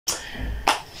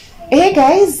Hey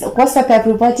guys, what's up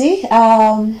everybody?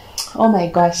 Oh my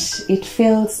gosh, it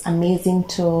feels amazing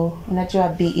to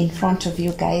be in front of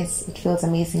you guys. It feels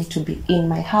amazing to be in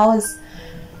my house,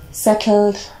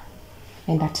 settled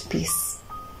and at peace.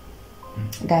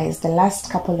 Guys, the last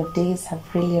couple of days have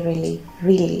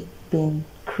really been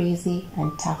crazy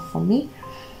and tough for me,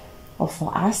 or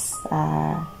for us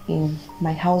in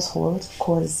my household,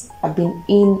 because I've been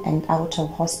in and out of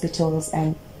hospitals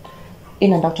and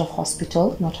not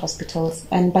hospitals.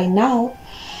 And by now,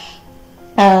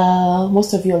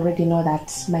 most of you already know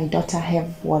that my daughter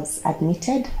Hev was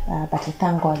admitted, but I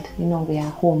thank God, we are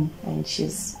home and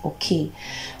she's okay.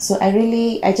 So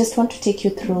I just want to take you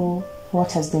through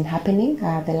what has been happening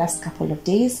the last couple of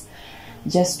days,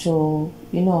 just to,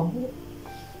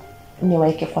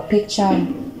 niweke kwa picture,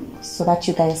 so that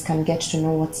you guys can get to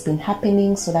know what's been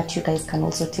happening, so that you guys can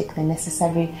also take the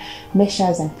necessary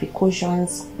measures and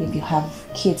precautions if you have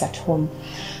kids at home.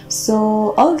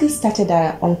 So all this started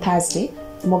on Thursday.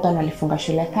 Morgan alifunga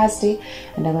shule Thursday,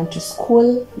 and I went to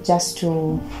school just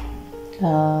to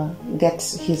get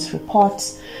his report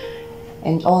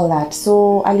and all that.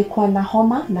 So alikuwa na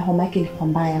homa yake ilikuwa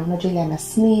mbaya. Unajua ile ana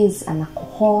sneeze,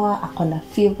 anakohoa, akona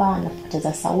fever,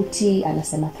 anapoteza sauti,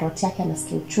 anasema throat yake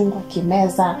anasikia uchungu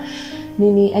akimeza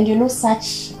nini. And such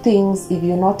things, if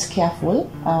you're not careful,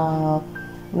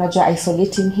 unajua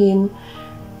isolating him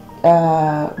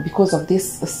because of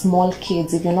these small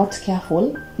kids, if you're not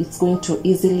careful, it's going to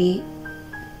easily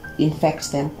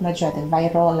infect them. Unajua the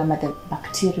viral or the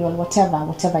bacterial,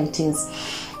 whatever it is.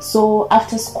 So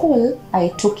after school, I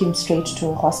took him straight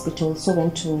to hospital. So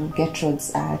went to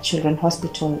Gertrude's Children's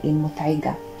Hospital in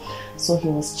Moctezuma. So he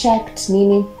was checked,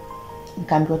 nini,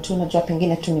 nikaambiwa tu unajua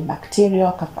pengine tu ni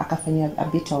bacteria, akafanywa a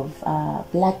bit of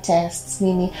blood tests,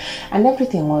 nini, and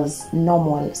everything was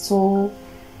normal. So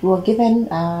we were given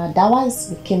dawas,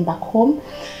 we came back home,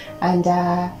 and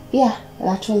yeah,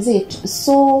 that was it.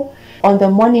 So on the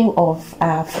morning of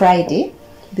Friday,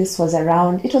 it was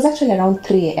actually around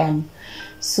 3 a.m.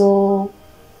 So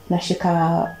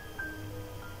nashika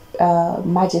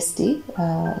Majesty,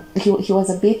 he was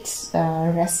a bit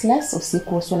restless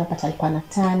usiku, so napata alikuwa na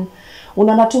tan,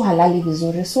 unaona tu halali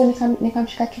vizuri. So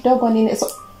nikamshika kidogo nini. So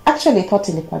actually I thought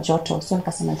ilikuwa joto, so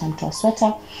nikasema nitamtoa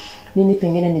sweater nini,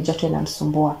 pengine ni joto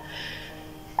inamsumbua.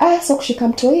 So kushika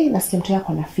mtoi, nasikia mtoi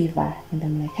ako na fever, and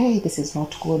I'm like, hey, this is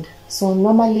not good. So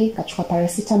normally kachukua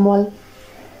paracetamol,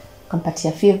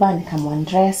 kampatia fever,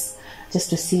 nikamwandress just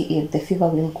to see if the fever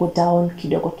will go down.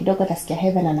 Kidogo nasikia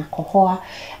Heaven anakohoa,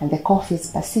 and the cough is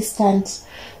persistent.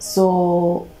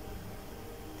 So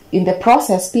in the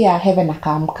process pia Heaven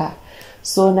akaamka.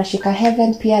 So nashika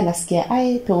Heaven pia nasikia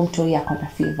pe mtoi ako na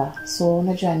fever. So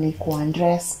unajua ni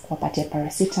kuandress, kuwapatia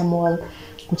paracetamol,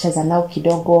 kucheza nao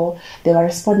kidogo. They were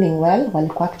responding well,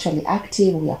 walikuwa actually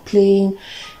active, we are playing.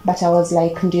 But I was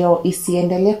like, ndio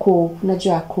isiendelee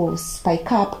unajua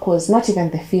spike up, because not even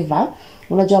the fever,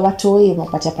 unajua watoi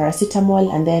wapatia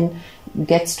paracetamol and then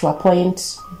gets to a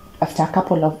point after a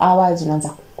couple of hours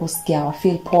unaanza kusikia wa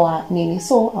feel poor nini.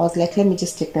 So I was like, let me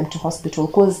just take them to hospital,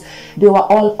 because they were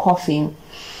all coughing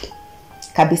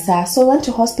kabisa. So went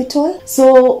to hospital.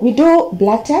 So we do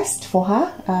blood test for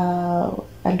her,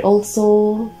 and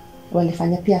also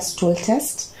walifanya pia stool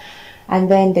test, and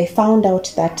then they found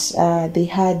out that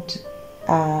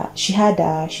she had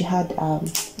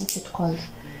what's it called?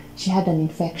 She had an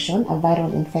infection, a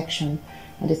viral infection,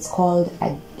 and it's called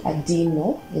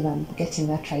adeno, if I'm getting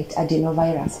that right,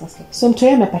 adenovirus. So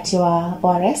mtoto amepatiwa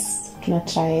ORS, na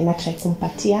try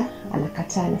kumpatia,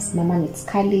 anakataa, anasema mama it's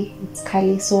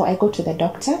kali. So I go to the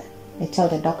doctor, I tell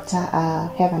the doctor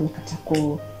Heaven amekataa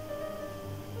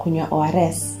kunywa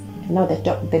ORS. Now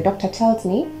the doctor tells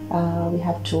me we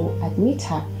have to admit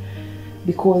her,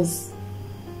 because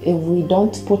if we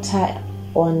don't put her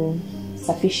on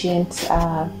sufficient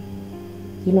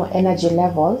energy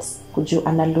levels, kuju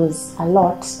ana lose a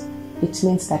lot, it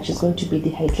means that she's going to be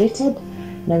dehydrated.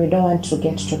 Now we don't want to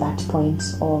get to that point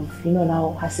of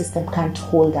now her system can't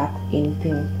hold up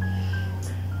anything.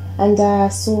 And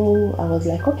so I was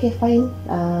like, okay, fine.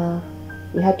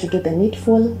 We had to do the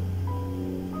needful.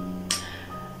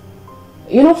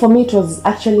 For me it was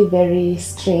actually very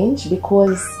strange,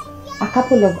 because a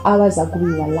couple of hours ago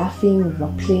we were laughing, we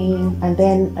were playing, and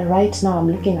then right now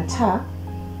I'm looking at her,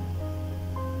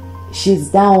 she's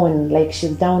down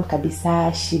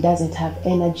kabisa. She doesn't have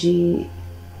energy.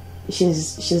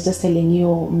 She's just telling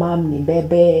you, mom ni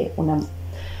bebe,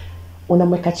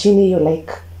 unamweka chini, you're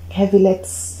like, heavy,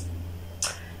 let's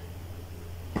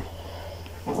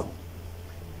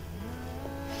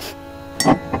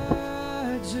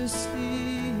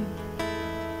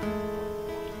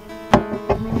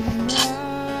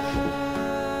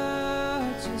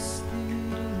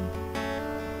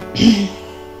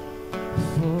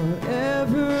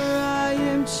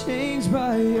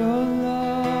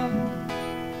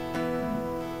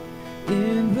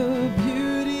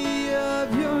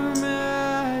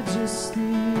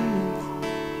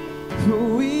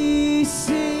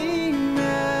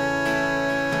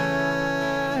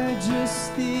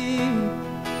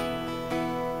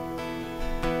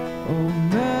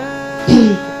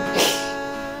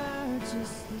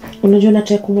unajua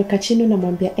nataka kumweka chini na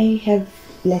mwambia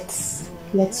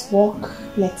let's walk,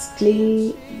 let's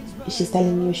play. She's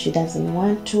telling you she doesn't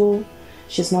want to.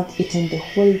 She's not eaten the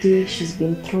whole day. She's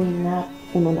been throwing up.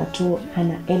 Unaona tu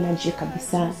hana energy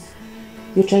kabisa.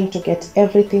 You're trying to get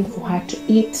everything for her to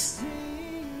eat.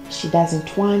 She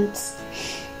doesn't want.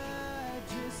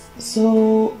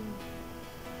 So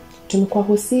tumekuwa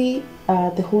hosi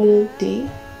the whole day.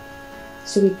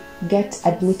 So we get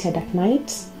admitted at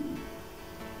night.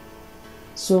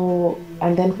 So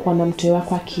and then kwa na mtoto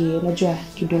wako unajua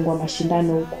kidungwa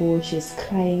mashindano huko, she's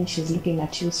crying, she's looking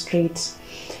at you straight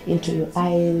into your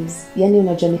eyes. Yani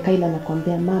unajua Nikaila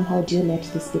anakuambia, "Mom, how do you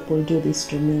let these people do this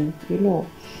to me?" You know.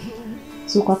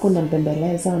 So kwako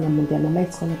unambembeleza, unamwambia mama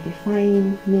it's gonna be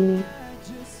fine nini.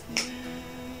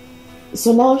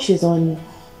 So now she's on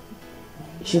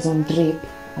drip.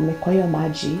 Amekwa hiyo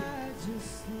maji.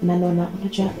 Na naona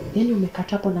unajua yani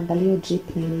umekata hapo naangalia hiyo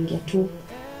drip na inaingia tu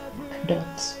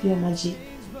dot. Hiyo maji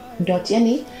dot.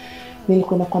 Yani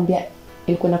nilikuwa nakwambia,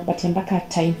 ilikuwa nakupatia mpaka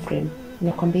time frame.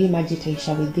 Nakwambia hii maji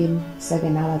itaisha within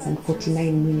 7 hours and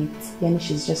 49 minutes. Yani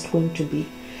she's just going to be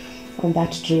on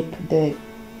that drip. The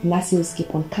nurses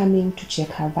keep on coming to check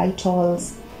her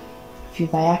vitals.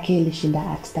 Fever yake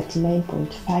ilishinda at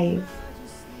 39.5.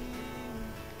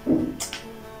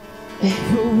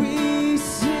 We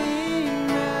sing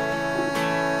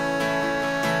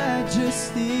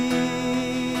Majesty,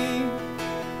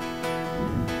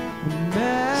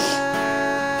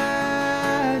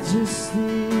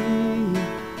 Majesty.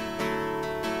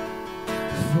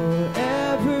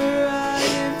 Forever I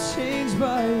am changed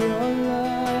by your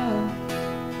love,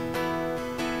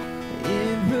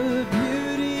 in the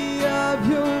beauty of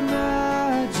your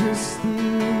majesty.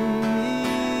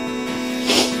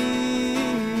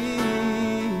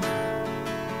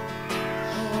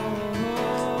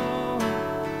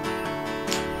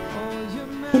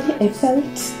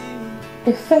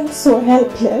 I felt so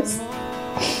helpless.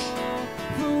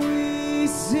 We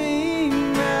sing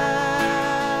Majesty.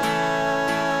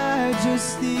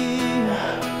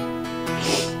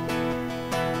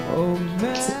 Oh,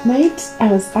 At night,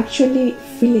 I was actually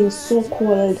feeling so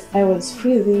cold. I was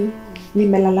freezing.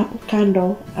 Nimelala hapo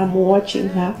kando. I'm watching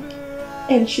her,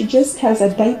 and she just has a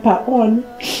diaper on.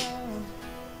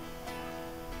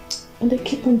 And I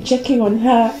keep on checking on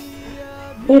her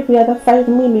every other 5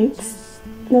 minutes.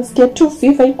 Nasikia tu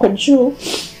fever iko juu.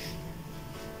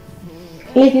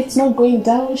 Like it's not going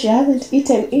down. She hasn't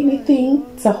eaten anything.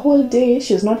 It's a whole day.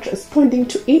 She's not responding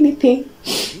to anything.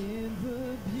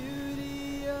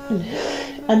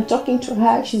 I'm talking to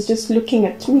her. She's just looking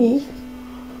at me.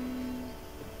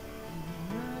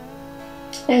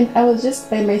 And I was just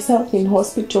by myself in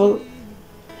hospital.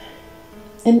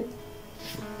 And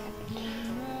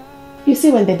you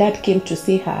see, when the dad came to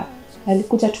see her,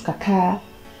 alikuja tukakaa,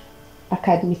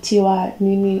 akaadmitiwa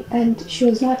nini, and she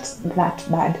was not that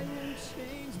bad.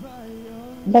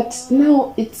 But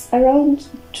now it's around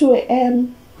 2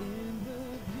 a.m.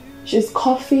 She's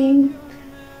coughing.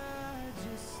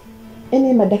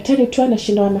 Any madaktari tu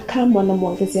anashinda wanakam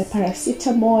wanamuongezea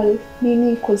paracetamol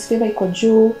nini cause fever iko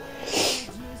juu.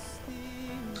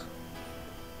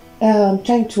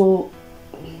 Trying to,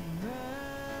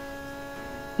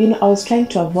 I was trying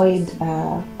to avoid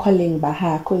calling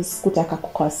Baha because kutaka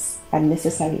kukos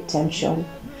unnecessary tension.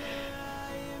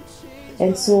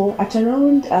 And so at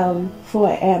around 4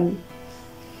 a.m.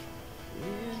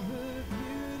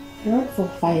 around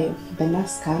 4:05, the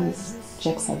nurse comes,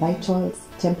 checks her vitals,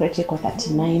 temperature iko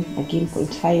 39, again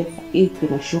 0.5,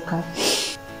 imeshuka.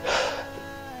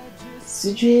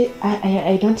 Sijui,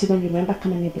 I don't even remember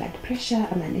kama ni blood pressure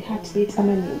ama ni heartbeat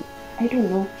ama ni, I don't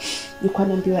know. Nilikuwa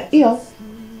naambiwa hiyo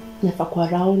inafaa kwa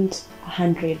around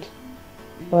 100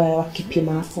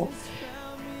 wakipima hapo.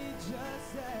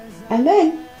 And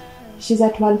then she's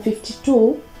at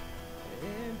 152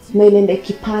 na inaenda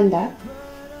ikipanda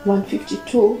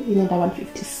 152, inaenda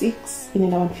 156,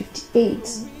 inaenda 158,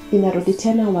 inarudi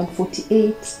tena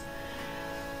 148.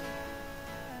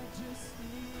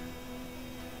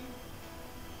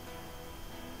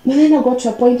 And then I got to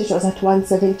a point it was at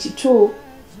 172.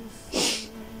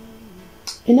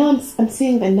 And now I'm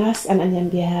seeing the nurse and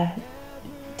ananiambia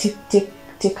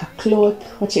take a cloth,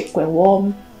 wache kwa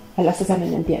warm. Ala sasa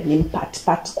ananiambia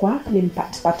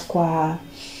nimpat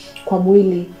kwa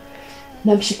mwili.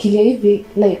 Namshikilia hivi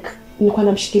like nilikuwa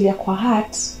namshikilia kwa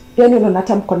heart. Yani unaona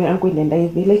hata mkono wangu inaenda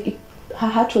hivi like her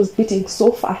heart was beating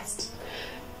so fast.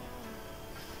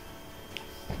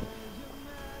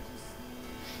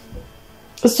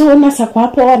 So nasa kwa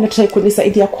hapo anatry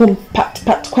kunisaidia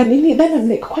kumpat kwa nini, then I'm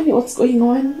like kwani what's going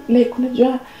on, like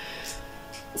unajua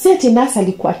si ati nurse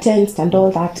alikuwa tensed and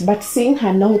all that, but seeing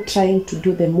her now trying to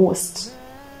do the most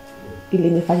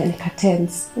ilinifanya nika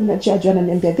tense. Unajua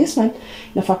ananiambia this one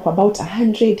inafaa kwa about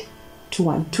 100 to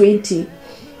 120.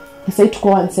 Sasa tuko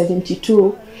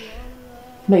 172.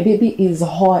 My baby is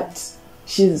hot.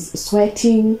 She's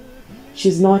sweating.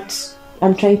 She's not,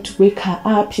 I'm trying to wake her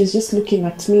up. She's just looking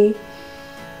at me.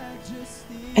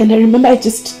 And I remember I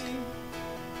just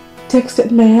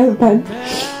texted my husband.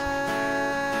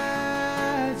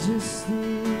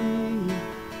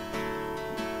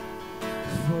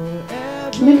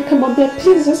 Then come on,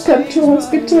 please just come to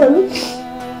hospital. In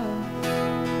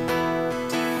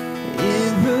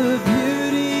the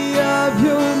beauty of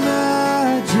your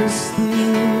majesty,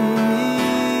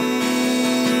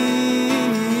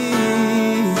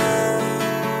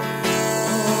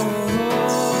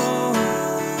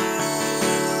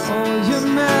 oh, your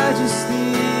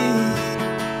majesty,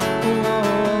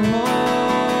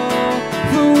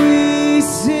 for we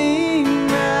sing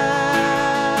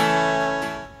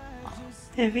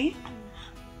Evie,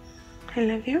 I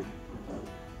love you.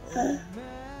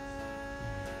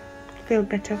 Feel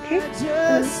better, okay?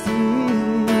 majesty.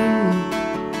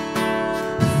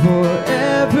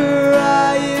 Forever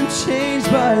I am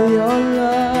changed by your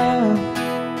love.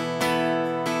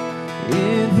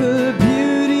 In the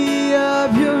beauty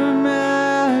of your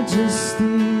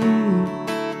majesty.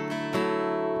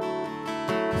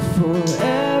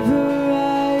 Forever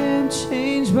I am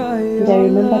changed by your And I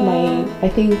remember love. I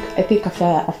think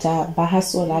after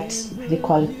Bahaso that they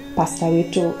call Pastor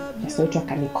Wetu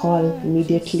call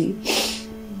immediately.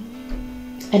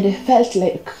 And I felt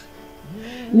like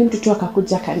ni mtu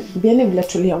akakuja biani vile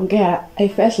tuliongea, I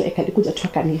felt like alikuja tu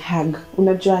akanihug.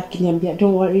 Unajua akiniambia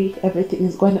don't worry, everything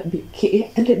is gonna be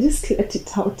okay, and I just let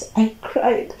it out. I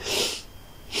cried.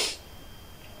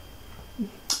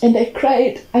 And I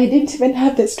cried. I didn't even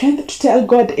have the strength to tell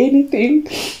God anything.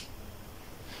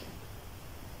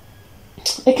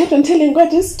 I kept on telling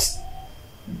God, just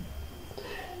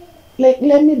like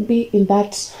let me be in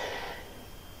that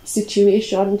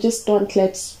situation. Just don't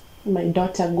let my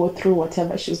daughter go through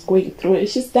whatever she's going through. And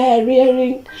she's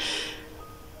diarrheaing.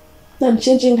 I'm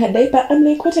changing her diaper. I'm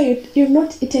like, what are you? You've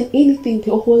not eaten anything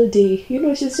the whole day. You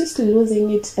know, she's just losing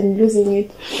it and losing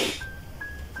it.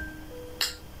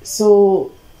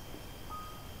 So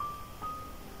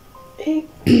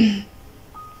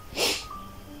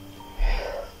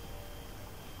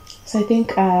so I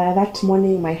think that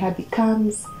morning my hubby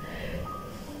comes,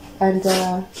 and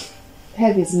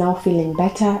Heavy is now feeling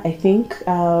better. I think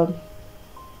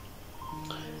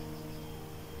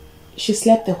she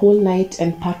slept the whole night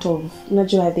and part of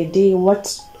Najwa the day.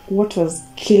 What was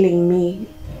killing me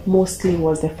mostly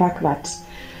was the fact that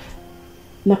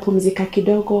napumzika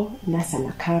kidogo, nasa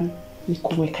nakam,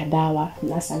 nikumweka dawa,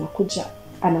 nasa nakuja,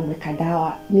 anamweka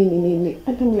dawa, nini.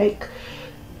 And I'm like,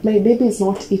 my baby is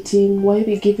not eating. Why are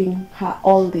we giving her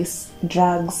all these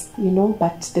drugs, you know?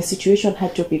 But the situation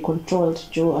had to be controlled.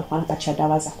 Jo anapatia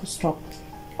dawa za kustop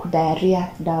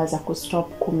kudiarrhea, dawa za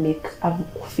kustop kumake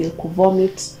feel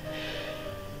kuvomit,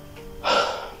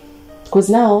 because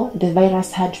now the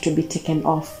virus had to be taken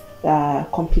off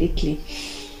completely.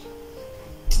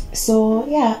 So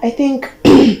yeah, I think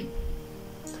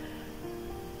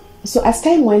so as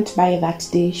time went by that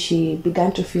day, she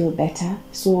began to feel better.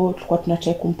 So tulikuwa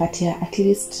tunataka kumpatia at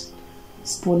least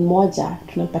spoon moja,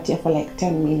 tunampatia for like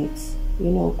 10 minutes,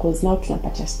 you know, because now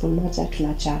tunapatia spoon moja,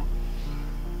 tunacha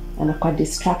anakuwa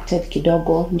distracted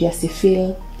kidogo, ndio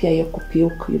asifeel pia hiyo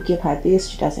kupuke. You give her this,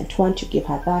 she doesn't want, you give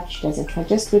her that, she doesn't want.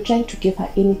 Just we're trying to give her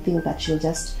anything that she'll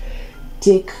just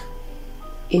take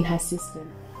in her system.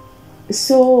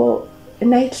 So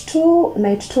night two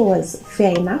was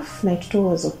fair enough. Night 2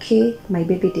 was okay. My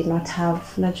baby did not have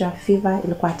najua fever.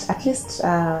 Ilikuwa at least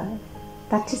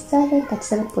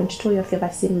 37.2 your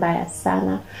fever, si mbaya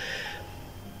sana.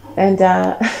 And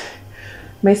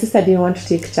my sister didn't want to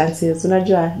take chances.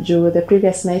 Unajua juu the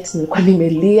previous night nilikuwa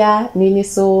nimelia nini,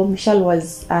 so Michelle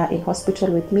was in hospital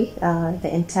with me the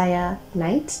entire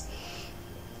night.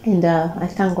 And I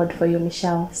thank God for you,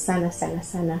 Michelle. Sana.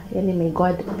 Yani may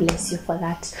God bless you for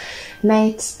that.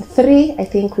 Night 3, I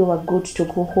think we were good to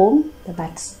go home,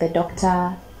 but the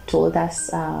doctor told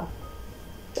us I'll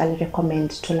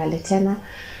recommend tulale tena.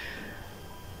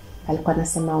 Alikuwa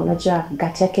anasema unajua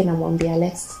gut yake namwambia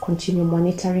let's continue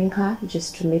monitoring her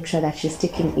just to make sure that she's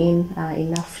taking in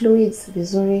enough fluids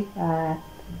vizuri.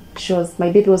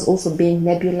 My baby was also being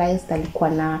nebulized. Alikuwa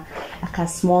na a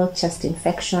small chest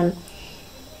infection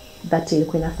that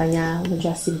ilikuwa inafanya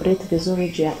unajua si breathe vizuri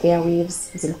juu ya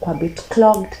airwaves zilikuwa a bit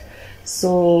clogged.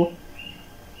 So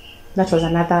that was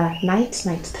another night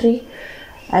 3.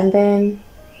 And then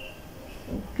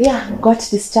yeah, got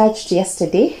discharged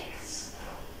yesterday.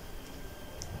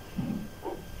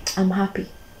 I'm happy.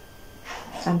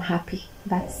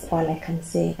 That's all I can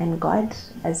say. And God,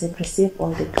 as in receive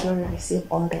all the glory,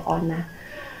 receive all the honor.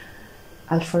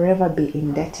 I'll forever be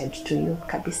indebted to you,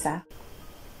 kabisa.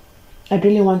 I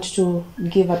really want to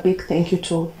give a big thank you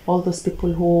to all those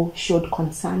people who showed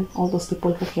concern, all those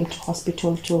people who came to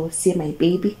hospital to see my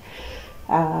baby.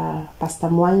 Pastor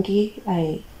Mwangi,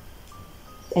 I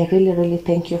really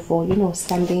thank you for, you know,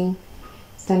 standing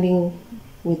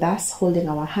with us, holding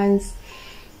our hands.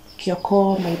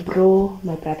 Kyoko, my bro,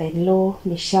 my brother-in-law,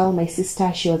 Michelle, my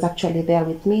sister, she was actually there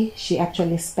with me. She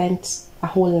actually spent a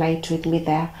whole night with me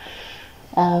there.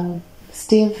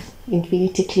 Steve,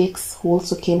 Infinity Clicks, who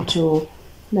also came to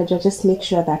just make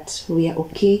sure that we are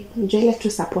okay. Enjoy to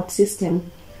support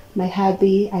system. My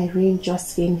hubby, Irene,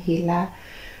 Josephine, Hila,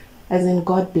 as in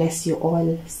God bless you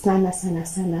all. Sana, sana,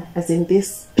 sana. As in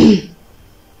this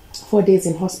 4 days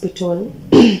in hospital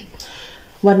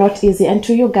were not easy. And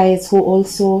to you guys who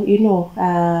also, you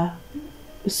know,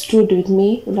 stood with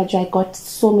me. I got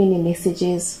so many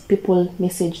messages. People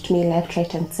messaged me left,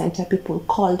 right, and center. People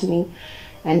called me.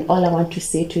 And all I want to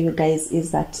say to you guys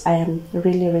is that I am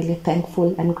really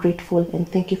thankful and grateful, and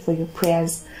thank you for your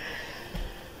prayers.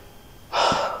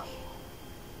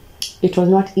 It was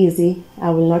not easy. I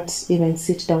will not even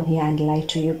sit down here and lie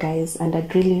to you guys. And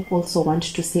I'd really also want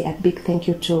to say a big thank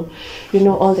you to, you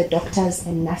know, all the doctors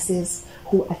and nurses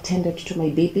who attended to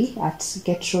my baby at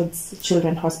Gertrude's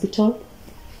Children's Hospital.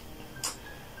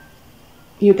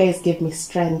 You guys gave me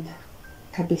strength.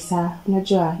 Kabisa,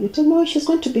 unajua, you tell me, oh, she's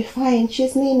going to be fine,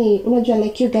 she's nini, unajua,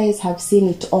 like you guys have seen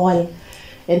it all,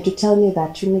 and to tell me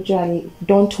that, unajua,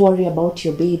 don't worry about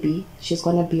your baby, she's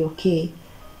gonna be okay.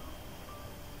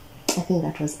 I think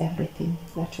that was everything.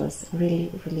 That was really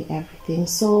everything.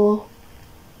 So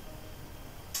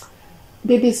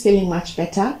baby is feeling much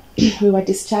better. We were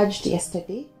discharged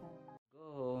yesterday.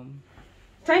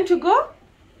 Time to go?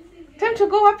 Time to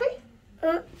go, Wapi?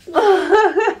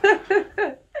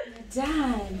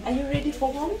 Dan, are you ready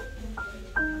for home?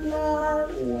 No.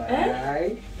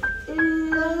 Why?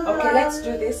 No. Okay, let's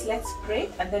do this. Let's pray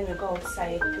and then we go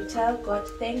outside. We tell God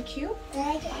thank you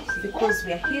because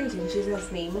we are healed in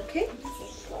Jesus' name, okay?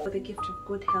 For the gift of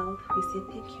good health, we say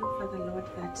thank you, Father Lord,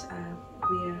 that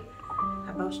we're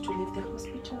about to leave the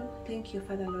hospital. Thank you,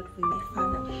 Father Lord, for your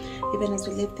Father. Even as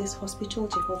we leave this hospital,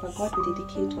 Jehovah God, we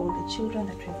dedicate all the children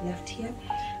that we've left here.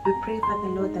 We pray, Father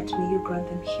Lord, that may you grant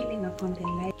them healing upon their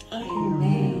life.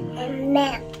 Amen.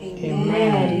 Amen.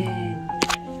 Amen.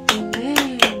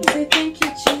 Amen. Say thank you,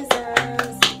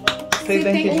 Jesus. Say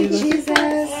thank you, Jesus.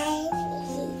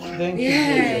 Thank you,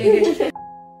 Jesus.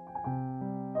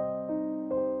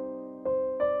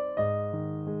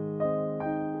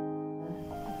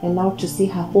 And now to see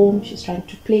her home, she's trying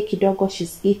to play kidogo,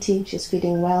 she's eating, she's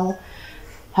feeding well.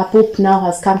 Her poop now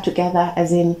has come together,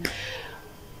 as in,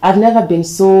 I've never been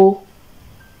so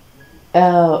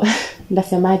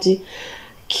nasemaji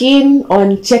keen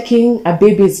on checking a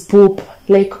baby's poop,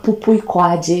 like pupu iko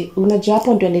aje. Unajua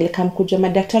hapo ndio nilikam kujua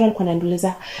madaktari walikuwa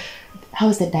wananiuliza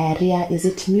how's the diarrhea, is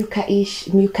it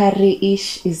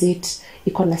mucary-ish, is it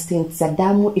iko na stains za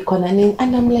damu, iko na nini,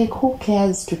 and I'm like, who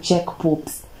cares to check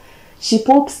poops? She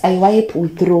poops, I wipe, we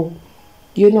throw.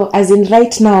 You know, as in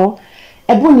right now,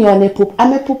 ebu nione poop,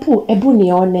 ame pupu, ebu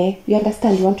nione. You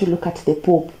understand, you want to look at the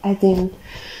poop. I think,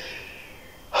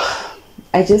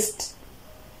 I just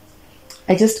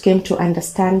came to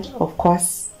understand, of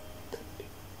course,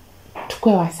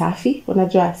 tukwe wasafi,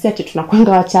 unajua, si ati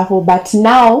tunakuanga wachafu, but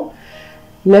now,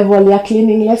 level ya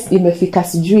cleanliness imefika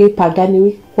sijui pagani,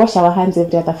 we wash our hands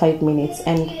every other 5 minutes,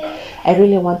 and I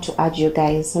really want to urge you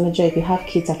guys, unajua, if you have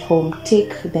kids at home,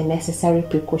 take the necessary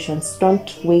precautions.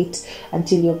 Don't wait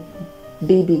until your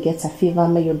baby gets a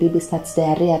fever, your baby starts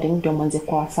diarrheaing, ndio mwanze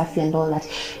kwa wasafi and all that.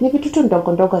 Ni vitu tu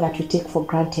ndogo ndogo that we take for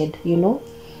granted, you know,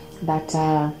 that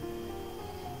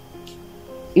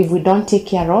if we don't take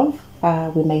care of,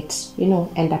 we might, you know,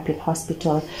 end up in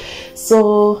hospital.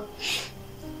 So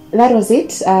that was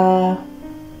it.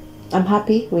 I'm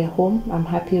happy we're home. I'm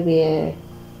happy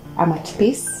I'm at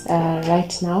peace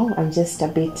right now. I'm just a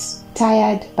bit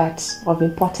tired, but of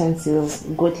importance is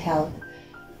good health.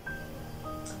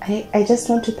 I just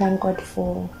want to thank God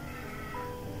for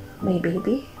my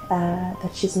baby,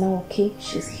 that she's now okay,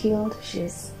 she's healed,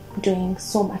 she's doing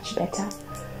so much better.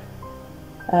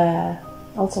 I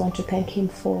also want to thank him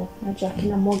for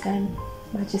Akina Morgan,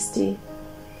 Majesty.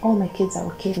 All my kids are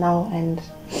okay now, and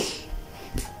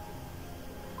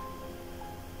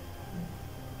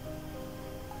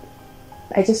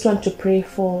I just want to pray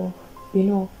for, you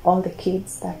know, all the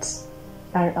kids that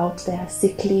are out there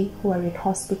sickly, who are in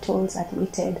hospitals,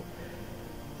 admitted.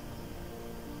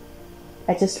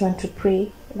 I just want to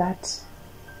pray that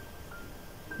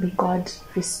may God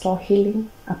restore healing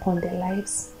upon their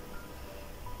lives.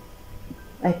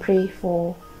 I pray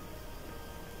for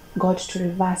God to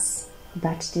reverse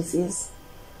that disease.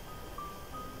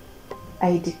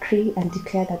 I decree and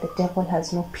declare that the devil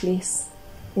has no place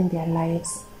in their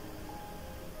lives.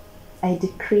 I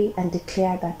decree and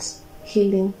declare that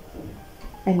healing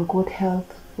and good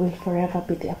health will forever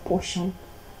be their portion.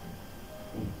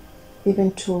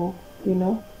 Even to,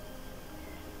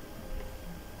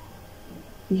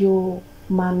 you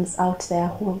moms out there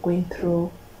who are going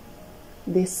through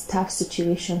these tough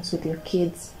situations with your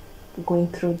kids, going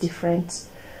through different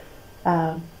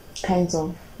kinds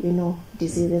of,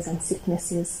 diseases and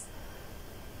sicknesses.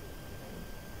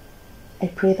 I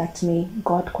pray that may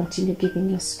God continue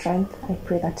giving you strength. I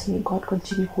pray that may God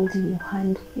continue holding your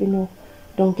hand.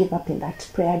 Don't give up in that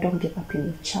prayer. Don't give up in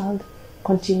your child.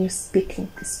 Continue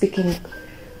speaking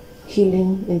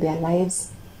healing in their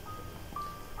lives.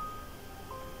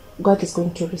 God is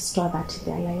going to restore that in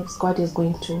their lives. God is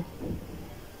going to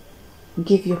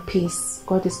give you peace.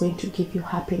 God is going to give you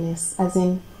happiness. As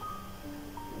in,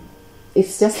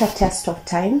 it's just a test of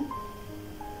time.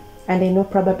 And I know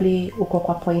probably uko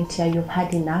kwa point here you've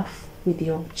had enough with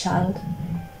your child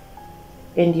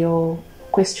and you're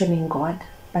questioning God.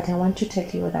 But I want to tell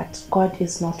you that God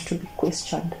is not to be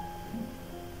questioned.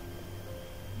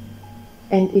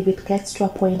 And if it gets to a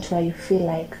point where you feel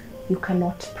like you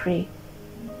cannot pray,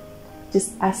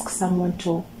 just ask someone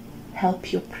to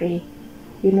help you pray.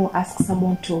 Ask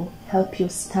someone to help you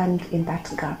stand in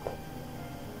that gap.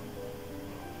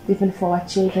 Even for our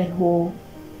children who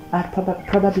are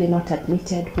probably not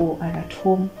admitted, who are at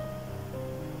home.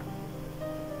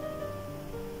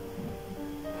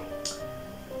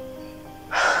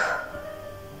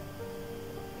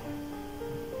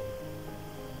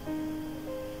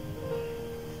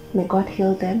 May God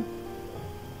heal them,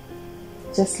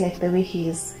 just like the way He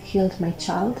has healed my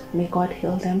child. May God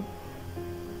heal them.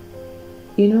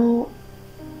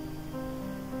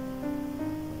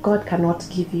 God cannot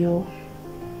give you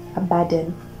a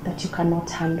burden that you cannot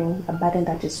handle, a burden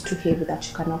that is too heavy that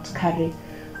you cannot carry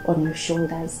on your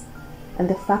shoulders. And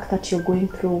the fact that you're going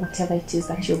through whatever it is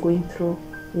that you're going through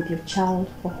with your child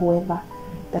or whoever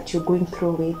that you're going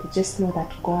through with, just know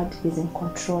that God is in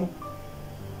control.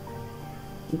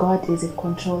 God is in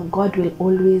control. God will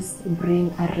always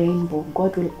bring a rainbow.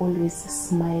 God will always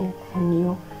smile on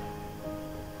you.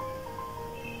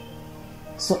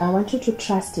 So I want you to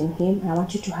trust in Him. I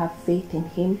want you to have faith in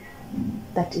Him,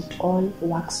 that it all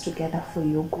works together for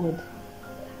your good.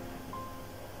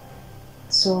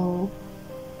 So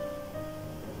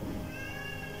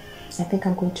I think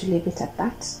I'm going to leave it at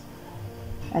that.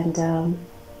 And I'm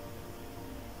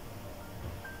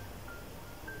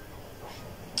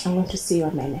going to see you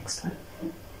on my next one.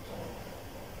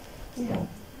 Yeah.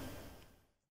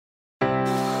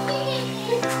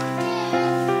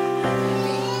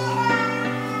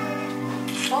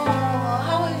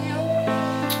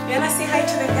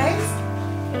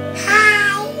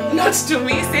 Not to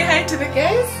me. Say hi to the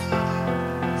guys.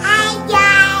 Hi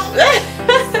guys.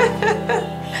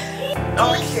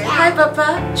 Okay. Hi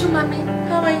Papa. Chumami.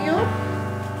 How are you?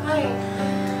 Hi.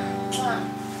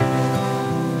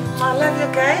 I love you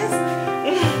guys. I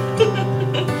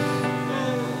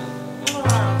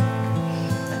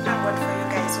thank God for you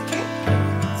guys, okay?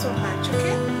 So much,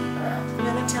 okay? I'm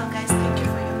gonna tell guys thank you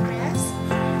for your prayers.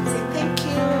 Say thank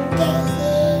you.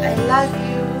 I love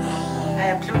you. I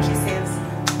am looking